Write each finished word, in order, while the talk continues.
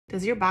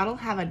Does your bottle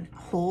have a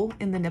hole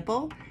in the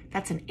nipple?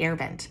 That's an air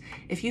vent.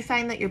 If you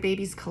find that your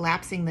baby's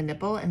collapsing the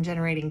nipple and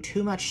generating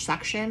too much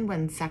suction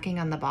when sucking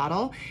on the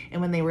bottle,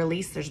 and when they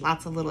release, there's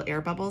lots of little air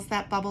bubbles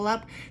that bubble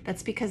up,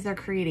 that's because they're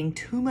creating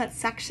too much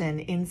suction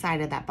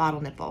inside of that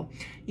bottle nipple.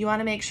 You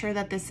wanna make sure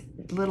that this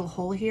little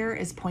hole here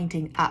is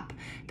pointing up.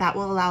 That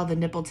will allow the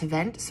nipple to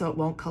vent so it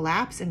won't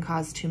collapse and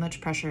cause too much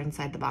pressure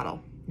inside the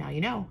bottle. Now you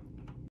know.